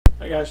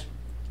guys,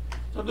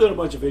 so I'm doing a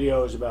bunch of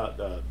videos about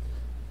the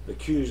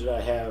cues that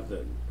I have,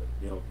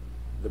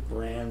 the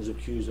brands of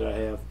cues that I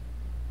have,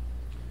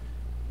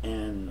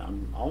 and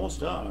I'm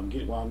almost done.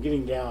 I'm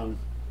getting down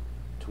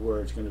to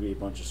where it's going to be a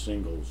bunch of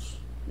singles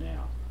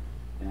now,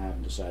 and I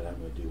haven't decided how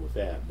I'm going to deal with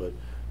that. But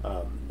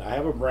I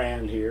have a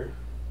brand here,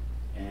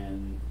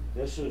 and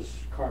this is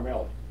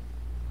Carmeli.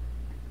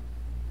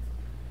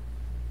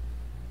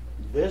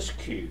 This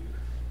cue,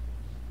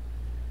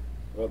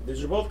 well,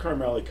 these are both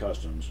Carmeli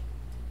customs.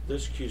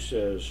 This cue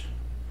says,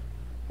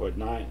 what,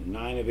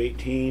 9 of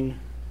 18.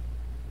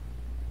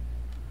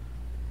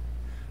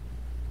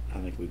 I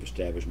think we've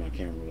established my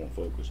camera won't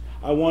focus.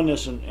 I won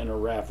this in a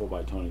raffle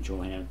by Tony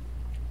Chohan.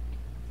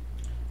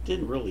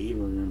 Didn't really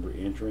even remember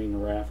entering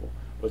the raffle,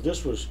 but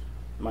this was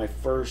my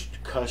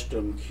first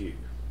custom cue,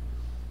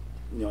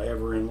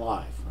 ever in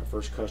life. My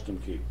first custom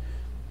cue,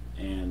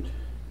 and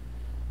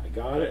I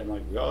got it. And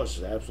like, oh, this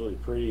is absolutely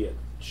pretty at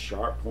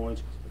sharp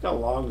points. Look how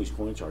long these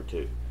points are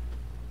too.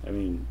 I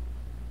mean,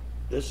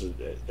 this is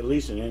at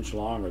least an inch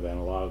longer than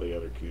a lot of the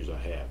other cues I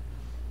have,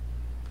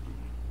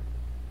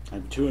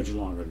 and 2 inches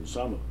longer than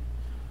some of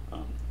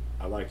them.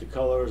 I like the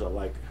colors.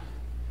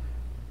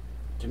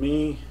 To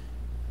me,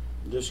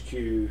 this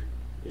cue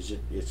it's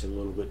a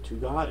little bit too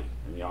gaudy.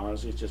 I mean,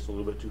 honestly, it's just a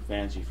little bit too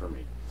fancy for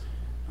me.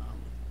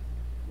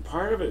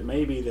 Part of it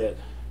may be that,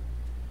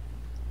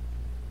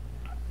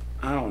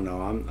 I don't know,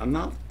 I'm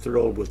not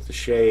thrilled with the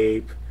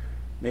shape.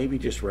 Maybe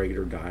just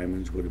regular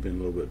diamonds would have been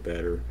a little bit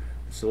better.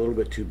 It's a little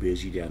bit too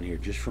busy down here,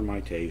 just for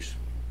my taste.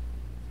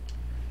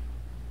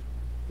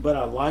 But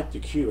I like the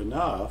cue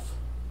enough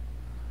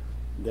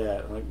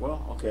that, like,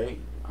 well, okay,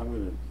 I'm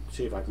going to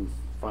see if I can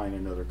find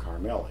another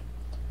Carmeli,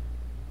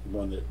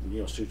 one that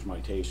suits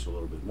my taste a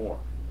little bit more.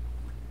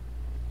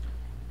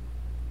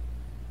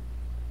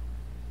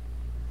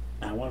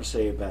 And I want to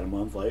say about a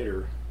month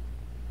later,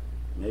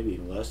 maybe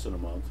even less than a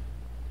month,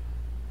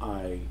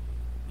 it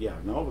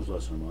was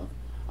less than a month,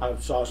 I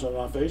saw something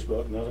on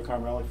Facebook, another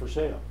Carmeli for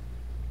sale.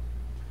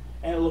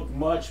 And it looked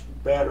much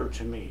better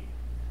to me,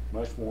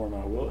 much more in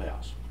my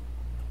wheelhouse.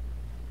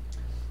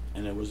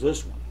 And it was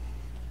this one.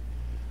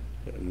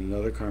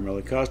 Another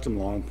Carmeli custom,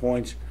 long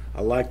points.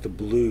 I like the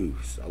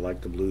blues. I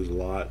like the blues a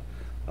lot.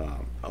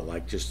 I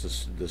like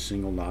just the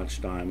single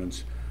notch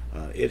diamonds.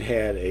 It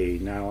had a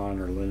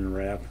nylon or linen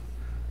wrap,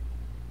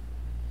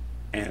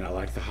 and I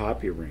like the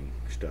Yammering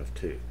stuff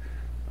too.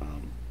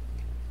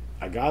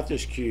 I got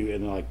this cue,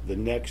 and like the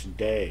next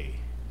day,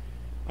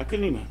 I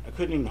couldn't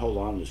even hold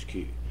on to this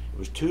cue. It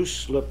was too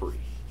slippery.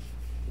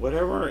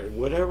 Whatever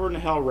in the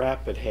hell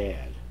wrap it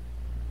had,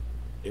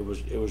 it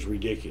was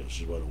ridiculous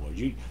is what it was.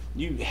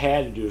 You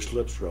had to do a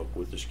slip stroke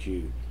with this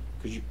cue,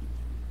 because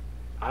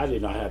I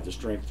did not have the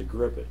strength to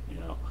grip it,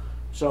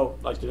 So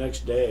like the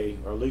next day,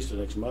 or at least the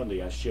next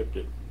Monday, I shipped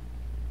it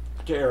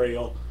to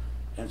Ariel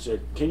and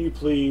said, can you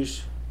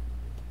please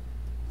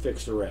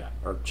fix the wrap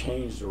or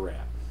change the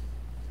wrap?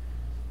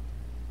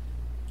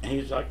 And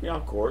he's like, yeah,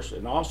 of course.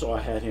 And also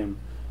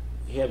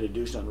he had to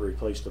do something to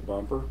replace the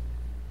bumper.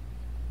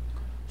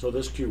 So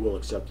this cue will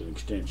accept an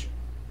extension.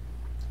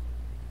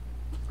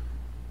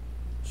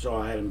 So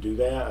I had him do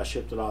that. I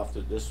shipped it off.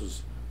 This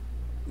was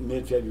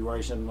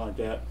mid-February, something like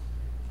that.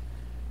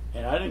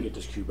 And I didn't get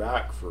this cue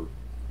back for,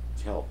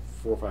 4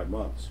 or 5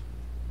 months.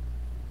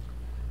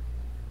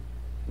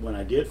 When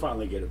I did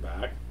finally get it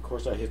back, of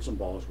course I hit some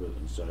balls with it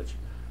and such.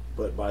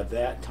 But by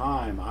that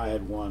time, I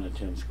had won at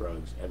Tim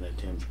Scruggs, and that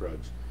Tim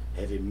Scruggs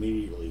had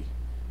immediately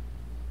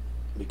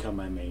become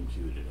my main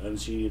cue. It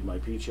unseated my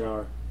peach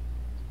hour,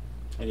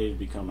 and it had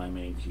become my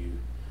main cue.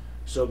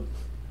 So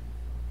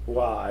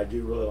while I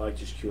do really like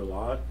this cue a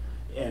lot,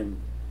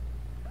 and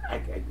I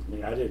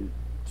didn't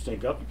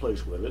stink up the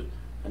place with it,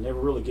 I never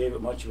really gave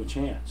it much of a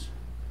chance,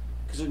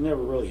 because it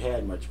never really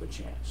had much of a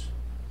chance.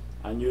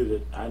 I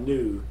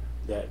knew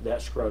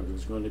that Scruggs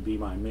was going to be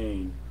my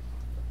main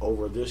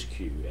over this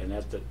cue, and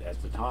at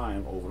the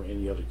time over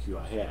any other cue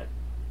I had.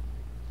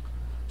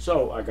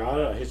 So I got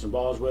it, I hit some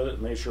balls with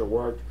it, made sure it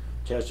worked,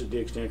 tested the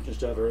extension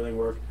stuff, everything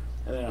worked,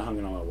 and then I hung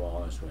it on my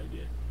wall, and that's what I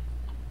did.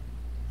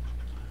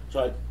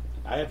 So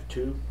I have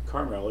 2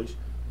 Carmelis.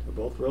 They're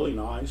both really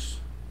nice.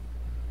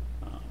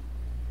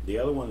 The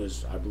other one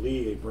is, I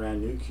believe, a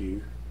brand new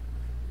cue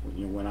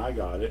when I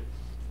got it,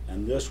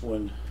 and this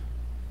one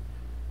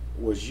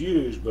was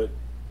used, but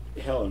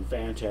held in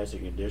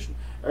fantastic condition.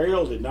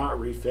 Ariel did not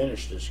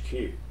refinish this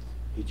cue.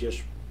 He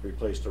just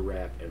replaced the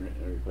wrap and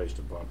replaced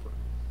the bumper.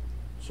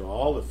 So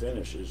all the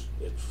finishes,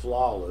 it's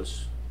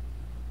flawless,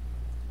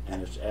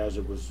 and it's as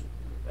it was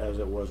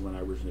when I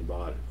originally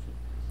bought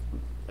it.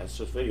 That's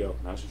this video,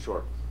 nice and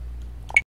short.